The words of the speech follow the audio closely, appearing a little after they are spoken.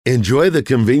Enjoy the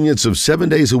convenience of 7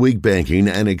 days a week banking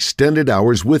and extended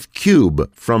hours with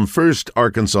Cube from First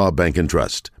Arkansas Bank and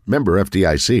Trust. Member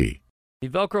FDIC. The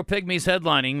Velcro Pygmies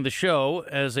headlining the show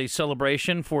as a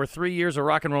celebration for 3 years of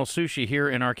rock and roll sushi here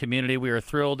in our community. We are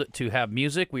thrilled to have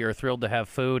music, we are thrilled to have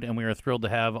food, and we are thrilled to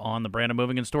have on the Brandon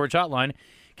Moving and Storage Hotline,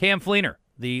 Cam Fleener,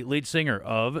 the lead singer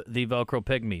of the Velcro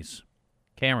Pygmies.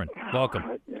 Cameron, welcome.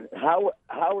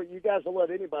 How you guys will let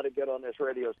anybody get on this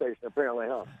radio station, apparently,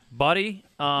 huh? Buddy,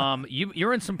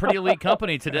 you're in some pretty elite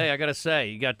company today, I got to say.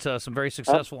 You got some very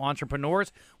successful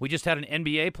entrepreneurs. We just had an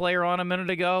NBA player on a minute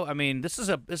ago. I mean, this is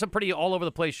a pretty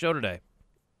all-over-the-place show today.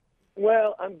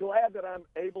 Well, I'm glad that I'm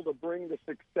able to bring the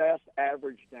success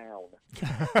average down.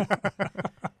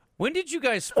 When did you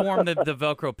guys form the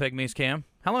Velcro Pygmies, Cam?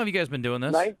 How long have you guys been doing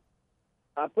this?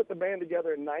 I put the band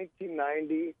together in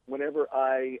 1990 whenever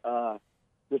I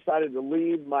decided to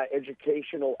leave my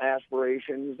educational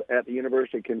aspirations at the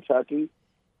University of Kentucky,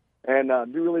 and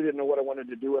really didn't know what I wanted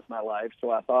to do with my life,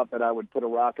 so I thought that I would put a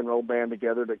rock and roll band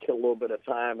together to kill a little bit of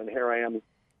time, and here I am,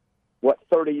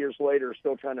 30 years later,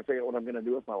 still trying to figure out what I'm going to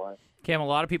do with my life. Cam, a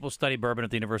lot of people study bourbon at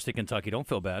the University of Kentucky. Don't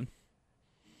feel bad.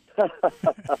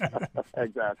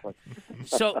 Exactly.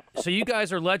 So you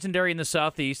guys are legendary in the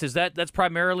Southeast. That's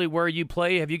primarily where you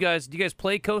play? Do you guys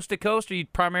play coast to coast, or you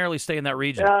primarily stay in that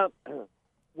region?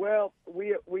 Well,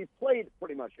 we played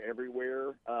pretty much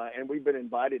everywhere, and we've been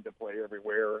invited to play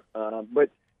everywhere. But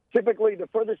typically, the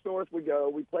furthest north we go,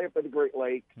 we play up at the Great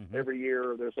Lakes every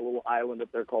year. There's a little island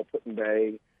up there called Putin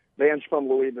Bay. Band's from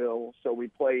Louisville, so we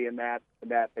play in that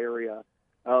area.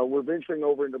 We're venturing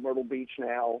over into Myrtle Beach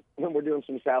now, and we're doing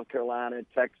some South Carolina,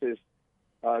 Texas,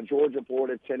 Georgia,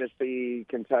 Florida, Tennessee,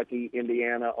 Kentucky,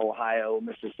 Indiana, Ohio,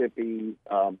 Mississippi,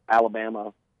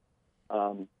 Alabama.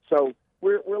 So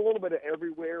we're a little bit of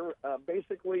everywhere.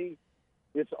 Basically,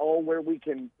 it's all where we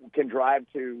can drive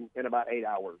to in about 8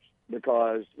 hours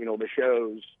because, the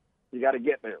shows, you got to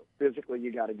get there. Physically,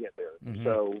 you got to get there. Mm-hmm.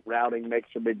 So routing makes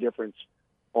a big difference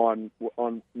on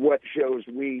what shows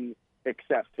we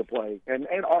accept to play. And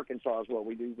Arkansas as well.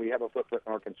 We have a footprint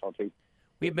in Arkansas, too.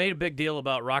 We've made a big deal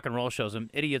about rock and roll shows,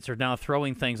 and idiots are now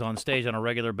throwing things on stage on a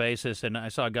regular basis. And I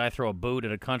saw a guy throw a boot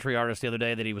at a country artist the other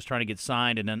day that he was trying to get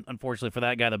signed, and then unfortunately for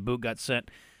that guy, the boot got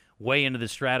sent way into the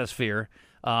stratosphere.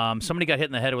 Somebody got hit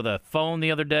in the head with a phone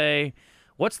the other day.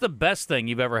 What's the best thing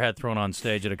you've ever had thrown on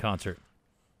stage at a concert?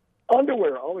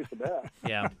 Underwear, always the best.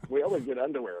 Yeah. We always get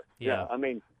underwear. Yeah. I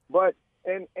mean,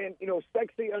 and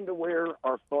sexy underwear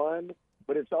are fun.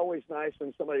 But it's always nice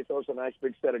when somebody throws a nice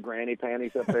big set of granny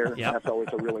panties up there. Yep. That's always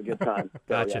a really good time.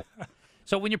 Gotcha.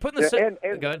 So when you're putting the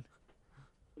go ahead.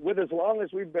 With as long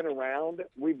as we've been around,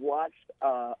 we've watched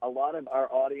a lot of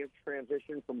our audience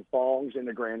transition from thongs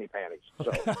into granny panties.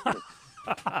 So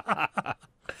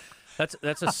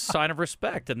that's a sign of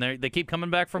respect, and they keep coming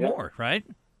back for more, right?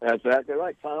 That's exactly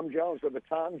right. Tom Jones, with the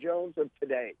Tom Jones of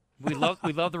today. We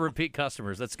love the repeat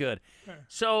customers. That's good.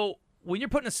 So when you're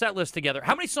putting a set list together,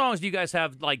 how many songs do you guys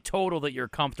have total that you're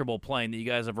comfortable playing, that you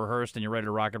guys have rehearsed and you're ready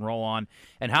to rock and roll on?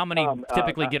 And how many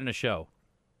typically get in a show?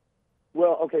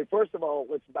 Well, okay, first of all,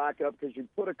 let's back up because you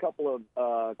put a couple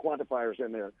of quantifiers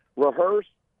in there. Rehearse,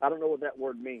 I don't know what that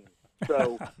word means.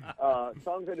 So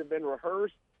songs that have been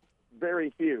rehearsed,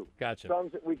 very few. Gotcha.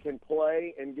 Songs that we can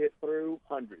play and get through,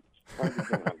 hundreds and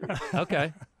hundreds.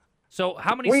 Okay. So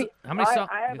how many songs?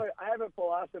 I have a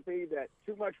philosophy that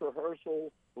too much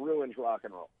rehearsal ruins rock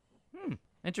and roll.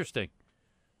 Interesting.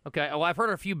 Okay. Well, I've heard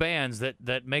a few bands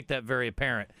that make that very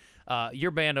apparent.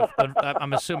 Your band,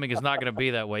 I'm assuming, is not going to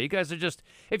be that way. You guys are just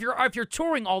if you're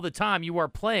touring all the time, you are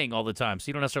playing all the time, so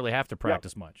you don't necessarily have to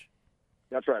practice much.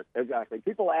 That's right. Exactly.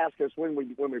 People ask us when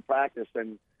we practice,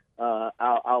 and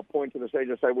I'll point to the stage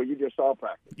and say, "Well, you just saw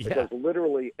practice," because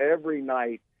literally every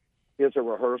night is a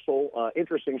rehearsal.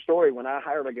 Interesting story. When I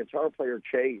hired a guitar player,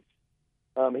 Chase,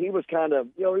 he was kind of,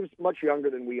 he was much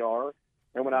younger than we are.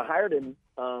 And when I hired him,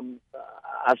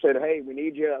 I said, "Hey, we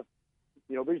need you.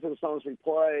 These are the songs we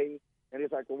play." And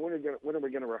he's like, "Well, when are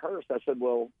we going to rehearse?" I said,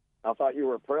 "Well, I thought you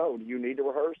were a pro. Do you need to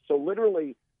rehearse?" So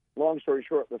literally, long story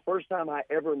short, the first time I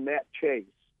ever met Chase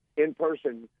in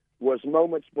person was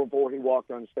moments before he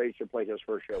walked on stage to play his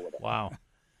first show with us. Wow.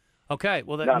 Okay,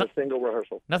 well, not a single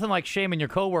rehearsal. Nothing like shaming your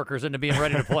coworkers into being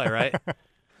ready to play, right?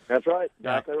 That's right.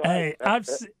 Exactly right. Hey,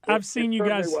 I've seen you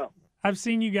guys. Well. I've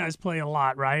seen you guys play a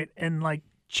lot, right? And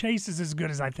Chase is as good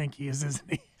as I think he is, isn't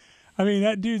he? I mean,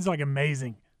 that dude's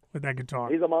amazing with that guitar.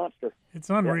 He's a monster. It's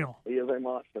unreal. Yeah, he is a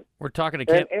monster. We're talking to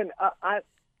Kim. And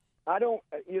I don't.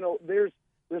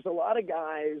 There's a lot of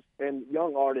guys and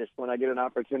young artists when I get an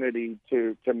opportunity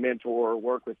to mentor or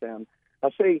work with them. I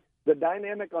say the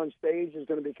dynamic on stage is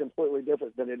going to be completely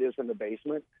different than it is in the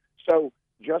basement. So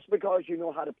just because you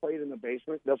know how to play it in the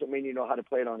basement doesn't mean you know how to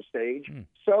play it on stage.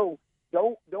 So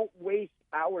don't waste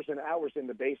hours and hours in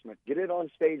the basement. Get it on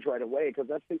stage right away, because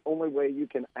that's the only way you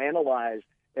can analyze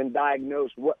and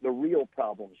diagnose what the real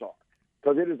problems are.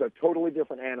 Because it is a totally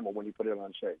different animal when you put it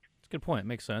on stage. That's a good point. It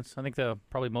makes sense. I think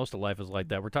probably most of life is like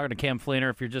that. We're talking to Cam Fleener.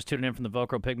 If you're just tuning in from the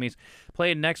Velcro Pygmies,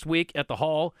 playing next week at the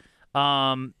Hall.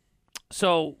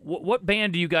 So what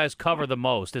band do you guys cover the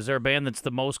most? Is there a band that's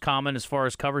the most common as far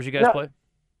as covers you guys play?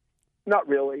 Not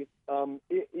really.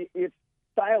 It's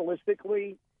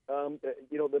stylistically,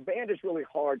 the band is really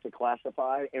hard to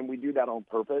classify, and we do that on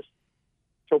purpose.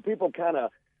 So people kind of,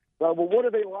 well, what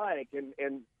are they like?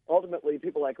 And ultimately,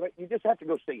 people are like, well, you just have to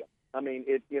go see them. I mean,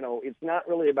 it's not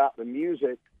really about the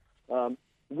music.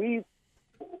 We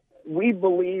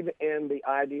believe in the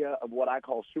idea of what I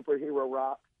call superhero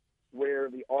rock, where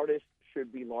the artist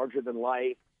should be larger than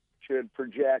life, should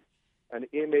project an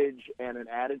image and an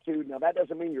attitude. Now, that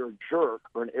doesn't mean you're a jerk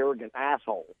or an arrogant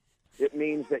asshole. It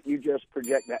means that you just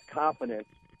project that confidence,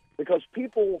 because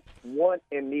people want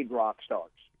and need rock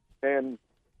stars. And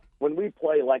when we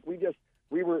play, like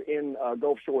we were in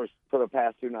Gulf Shores for the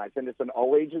past 2 nights, and it's an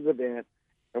all-ages event,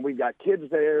 and we've got kids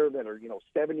there that are,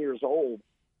 7 years old,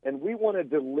 and we want to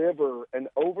deliver an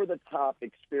over-the-top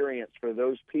experience for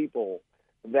those people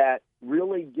that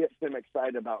really gets them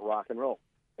excited about rock and roll.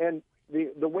 And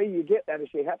the way you get that is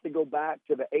you have to go back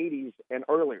to the 80s and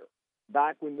earlier,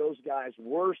 back when those guys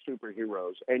were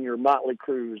superheroes, and your Motley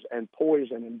Crues and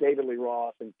Poison and David Lee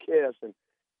Roth and Kiss and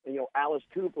Alice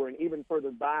Cooper, and even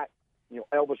further back,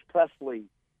 Elvis Presley,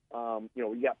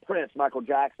 you got Prince, Michael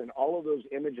Jackson, all of those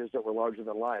images that were larger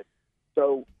than life.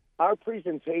 So our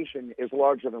presentation is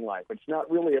larger than life. It's not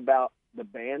really about the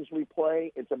bands we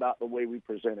play. It's about the way we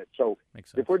present it. So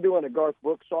if we're doing a Garth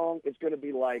Brooks song, it's going to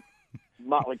be like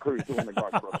Motley Crue doing a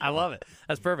Garth Brooks song. I love it.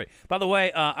 That's perfect. By the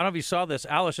way, I don't know if you saw this.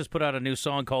 Alice just put out a new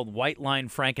song called White Line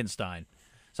Frankenstein.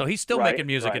 So he's still making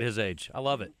music at his age. I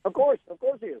love it. Of course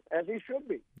he is, as he should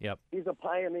be. Yep. He's a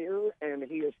pioneer, and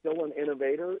he is still an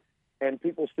innovator, and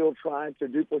people still try to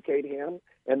duplicate him,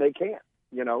 and they can't,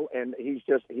 and he's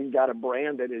got a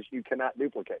brand that is you cannot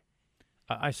duplicate.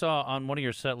 I saw on one of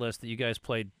your set lists that you guys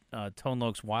played Tone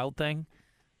Loc's Wild Thing.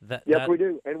 Yes, we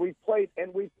do, and we've played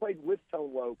with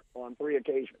Tone Loc on 3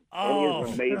 occasions. Oh, and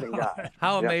he's an amazing guy.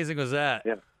 How amazing was that?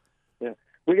 Yeah.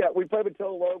 We played with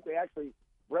Tone Loc.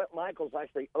 Brett Michaels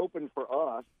actually opened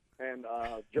for us, and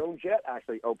Joan Jett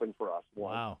actually opened for us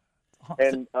once. Wow.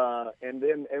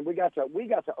 And we got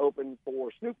to open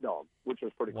for Snoop Dogg, which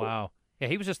was pretty cool. Wow. Yeah,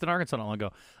 he was just in Arkansas not long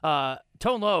ago.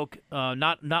 Tone Loc,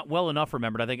 not well enough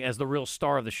remembered, I think, as the real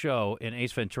star of the show in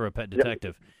Ace Ventura: Pet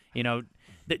Detective. Yep.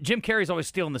 Jim Carrey's always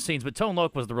stealing the scenes, but Tone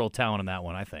Loc was the real talent in that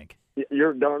one, I think.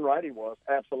 You're darn right he was.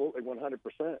 Absolutely,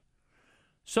 100%.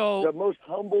 So the most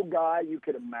humble guy you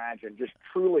could imagine, just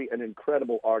truly an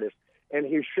incredible artist. And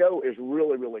his show is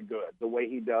really, really good, the way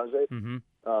he does it.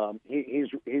 Mm-hmm.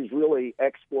 He's really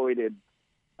exploited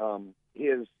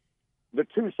the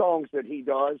 2 songs that he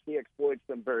does. He exploits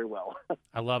them very well.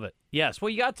 I love it. Yes, well,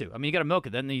 you got to. I mean, you got to milk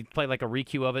it. Then you play like a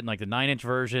requeue of it, and like the 9-inch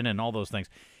version, and all those things.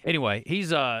 Anyway,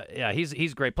 he's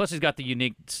great. Plus, he's got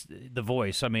the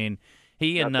voice. I mean,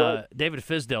 he and David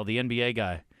Fisdale, the NBA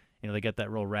guy. They get that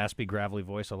real raspy, gravelly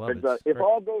voice. I love it. If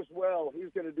all goes well, he's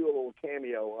going to do a little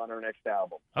cameo on our next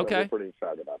album. So okay. We're pretty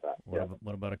excited about that.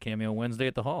 What about a cameo Wednesday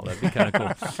at the Hall? That'd be kind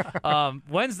of cool.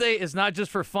 Wednesday is not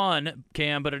just for fun,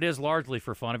 Cam, but it is largely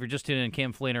for fun. If you're just tuning in,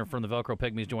 Cam Fleener from the Velcro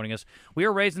Pygmies joining us. We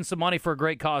are raising some money for a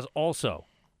great cause also.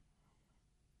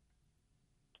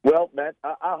 Well,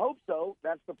 I hope so.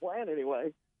 That's the plan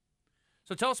anyway.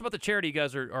 So tell us about the charity you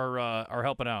guys are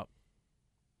helping out.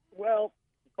 Well,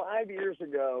 5 years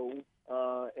ago,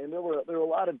 and there were a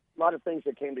lot of things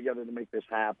that came together to make this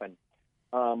happen.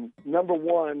 Number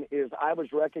one is I was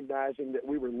recognizing that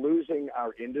we were losing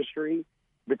our industry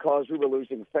because we were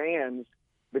losing fans,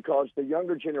 because the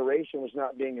younger generation was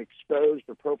not being exposed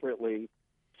appropriately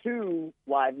to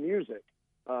live music.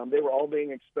 They were all being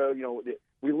exposed.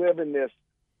 We live in this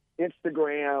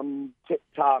Instagram,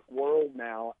 TikTok world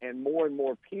now, and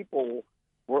more people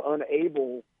were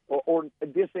unable or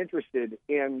disinterested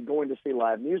in going to see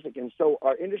live music. And so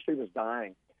our industry was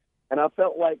dying. And I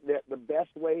felt like that the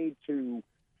best way to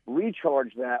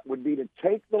recharge that would be to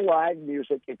take the live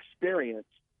music experience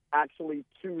actually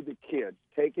to the kids,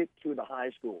 take it to the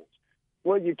high schools.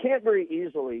 Well, you can't very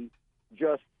easily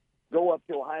just go up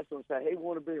to a high school and say, hey, we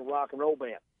want to bring a rock and roll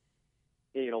band,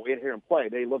 in here and play.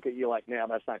 They look at you like, now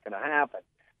that's not going to happen.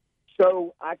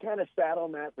 So I kind of sat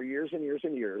on that for years and years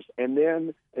and years. And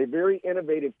then a very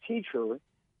innovative teacher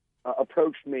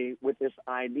approached me with this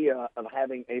idea of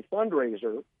having a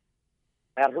fundraiser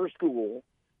at her school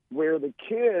where the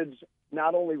kids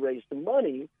not only raised the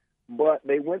money, but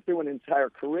they went through an entire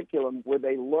curriculum where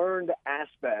they learned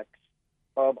aspects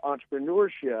of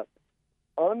entrepreneurship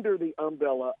under the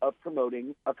umbrella of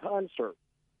promoting a concert,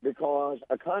 because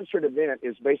a concert event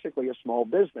is basically a small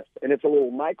business, and it's a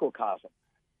little microcosm.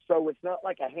 So it's not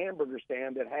like a hamburger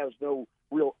stand that has no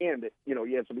real end.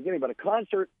 It's a beginning, but a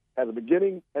concert has a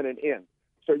beginning and an end.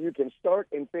 So you can start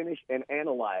and finish and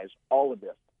analyze all of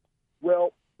this.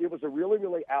 Well, it was a really,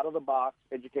 really out-of-the-box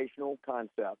educational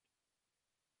concept,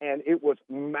 and it was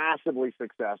massively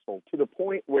successful to the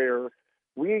point where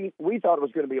we thought it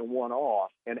was going to be a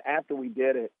one-off, and after we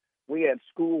did it, we had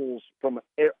schools from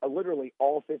literally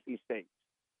all 50 states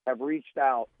have reached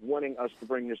out wanting us to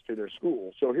bring this to their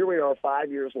schools. So here we are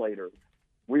 5 years later.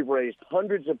 We've raised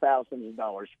hundreds of thousands of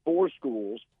dollars for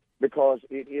schools because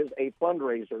it is a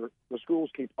fundraiser. The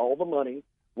schools keep all the money.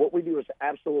 What we do is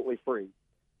absolutely free.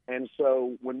 And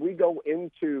so when we go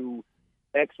into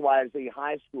XYZ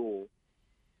high school,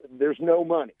 there's no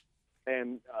money.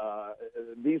 And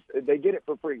they get it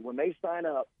for free. When they sign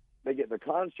up, they get the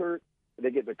concert, they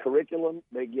get the curriculum,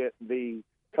 they get the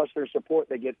customer support,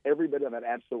 they get every bit of it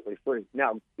absolutely free.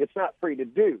 Now, it's not free to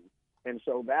do, and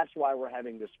so that's why we're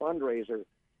having this fundraiser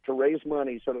to raise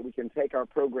money so that we can take our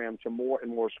program to more and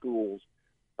more schools.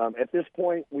 At this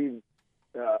point, we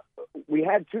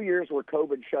had 2 years where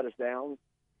COVID shut us down,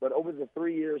 but over the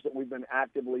 3 years that we've been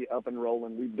actively up and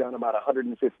rolling, we've done about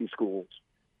 150 schools,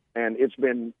 and it's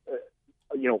been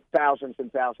thousands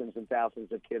and thousands and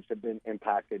thousands of kids have been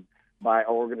impacted by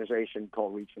our organization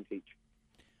called Reach and Teach.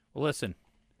 Well, listen,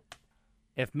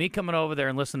 if me coming over there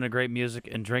and listening to great music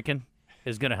and drinking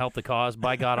is going to help the cause,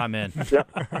 by God, I'm in. Yeah.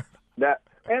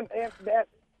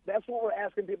 That's what we're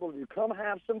asking people to do. Come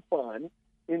have some fun,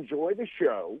 enjoy the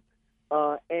show,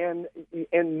 and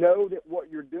know that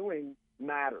what you're doing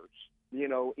matters.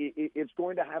 It's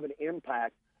going to have an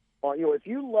impact on, if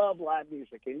you love live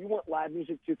music and you want live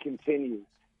music to continue,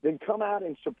 then come out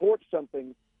and support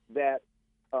something that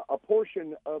a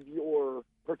portion of your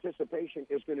participation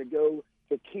is going to go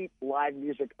to keep live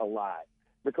music alive.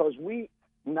 Because this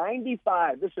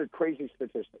is a crazy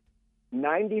statistic,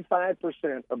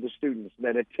 95% of the students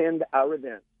that attend our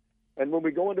events, and when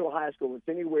we go into a high school, it's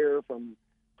anywhere from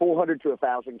 400 to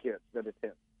 1,000 kids that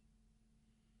attend.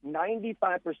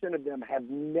 95% of them have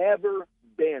never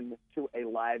been to a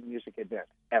live music event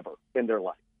ever in their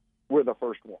life. We're the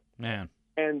first one. Man.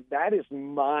 And that is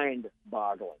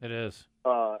mind-boggling. It is.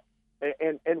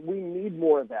 And we need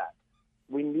more of that.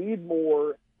 We need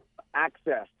more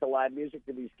access to live music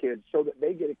to these kids so that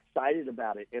they get excited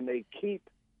about it and they keep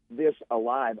this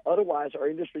alive. Otherwise, our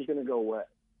industry is going to go away,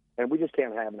 and we just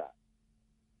can't have that.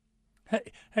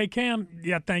 Hey, Cam,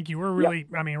 thank you. We're really,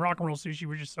 Rock and Roll Sushi,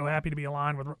 we're just so happy to be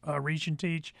aligned with Reach and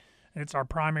Teach. It's our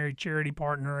primary charity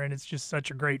partner, and it's just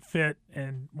such a great fit,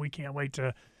 and we can't wait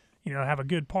to have a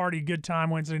good party, good time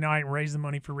Wednesday night and raise the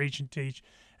money for Reach and Teach.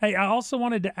 Hey, I also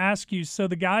wanted to ask you, so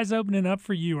the guys opening up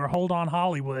for you are Hold On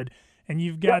Hollywood, and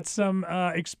you've got some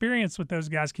experience with those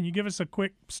guys. Can you give us a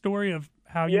quick story of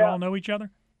how you all know each other?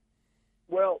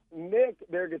 Well, Nick,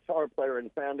 their guitar player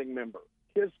and founding member,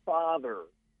 his father,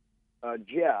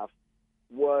 Jeff,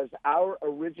 was our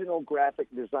original graphic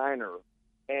designer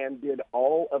and did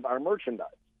all of our merchandise.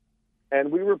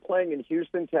 And we were playing in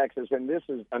Houston, Texas, and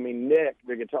Nick,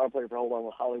 the guitar player for Hold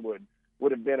On Hollywood,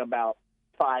 would have been about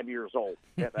 5 years old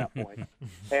at that point.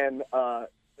 And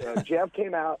Jeff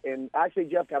came out, and actually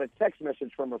Jeff got a text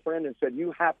message from a friend and said,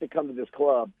 "You have to come to this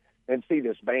club and see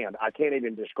this band. I can't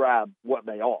even describe what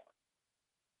they are."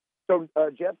 So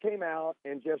Jeff came out,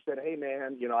 and Jeff said, "Hey,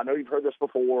 man, I know you've heard this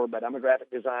before, but I'm a graphic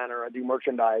designer. I do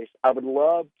merchandise. I would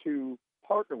love to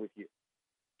partner with you."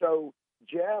 So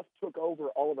Jeff took over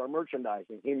all of our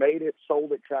merchandising. He made it,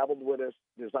 sold it, traveled with us,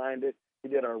 designed it. He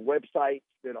did our website,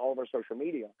 did all of our social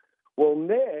media. Well,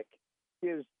 Nick,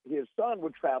 his son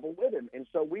would travel with him, and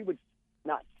so we would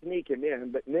not sneak him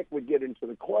in, but Nick would get into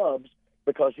the clubs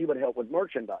because he would help with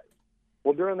merchandise.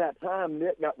 Well, during that time,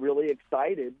 Nick got really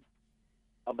excited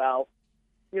about,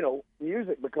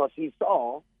 music because he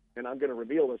saw, and I'm going to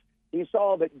reveal this, he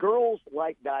saw that girls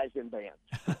like guys in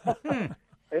bands.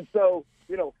 And so,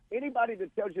 anybody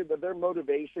that tells you that their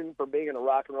motivation for being in a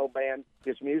rock and roll band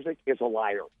is music is a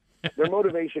liar. Their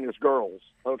motivation is girls,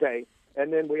 okay?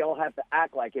 And then we all have to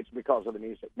act like it's because of the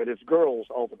music, but it's girls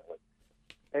ultimately.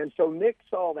 And so Nick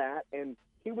saw that, and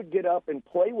he would get up and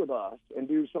play with us and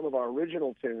do some of our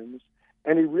original tunes,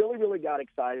 and he really, really got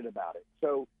excited about it.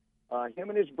 So him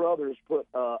and his brothers put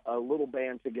a little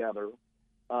band together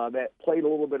that played a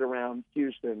little bit around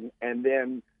Houston, and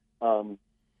then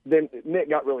Then Nick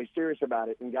got really serious about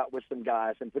it and got with some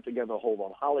guys and put together a whole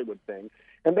on Hollywood thing.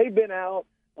 And they've been out.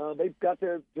 They've got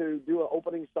to do an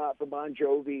opening spot for Bon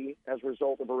Jovi as a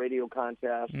result of a radio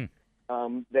contest.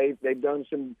 They've done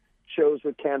some shows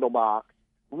with Candlebox.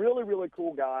 Really, really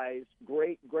cool guys.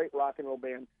 Great rock and roll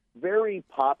band. Very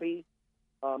poppy.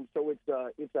 So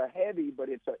it's a heavy, but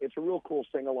it's a real cool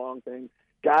sing along thing.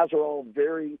 Guys are all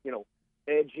very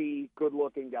edgy, good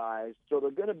looking guys. So they're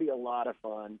going to be a lot of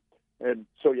fun. And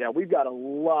so yeah, we've got a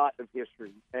lot of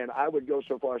history, and I would go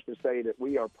so far as to say that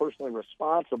we are personally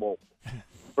responsible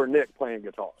for Nick playing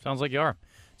guitar. Sounds like you are.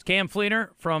 It's Cam Fleener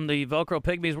from the Velcro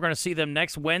Pygmies. We're going to see them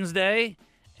next Wednesday.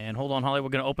 And hold on, Holly, we're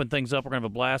going to open things up. We're going to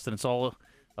have a blast, and it's all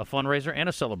a fundraiser and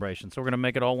a celebration. So we're going to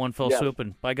make it all one fell swoop,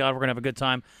 and by God, we're going to have a good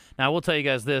time. Now, I will tell you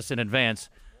guys this in advance.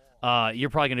 You're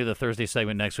probably going to do the Thursday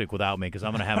segment next week without me because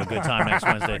I'm going to have a good time next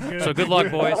Wednesday. So good luck,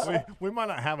 boys. We might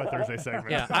not have a Thursday segment.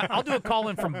 Yeah, I'll do a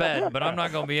call-in from bed, but I'm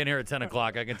not going to be in here at 10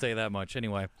 o'clock. I can tell you that much.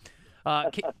 Anyway,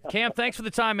 Cam, thanks for the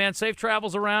time, man. Safe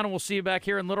travels around, and we'll see you back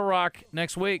here in Little Rock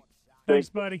next week. Thanks,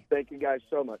 buddy. Thank you guys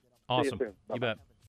so much. Awesome. See you soon. You bet.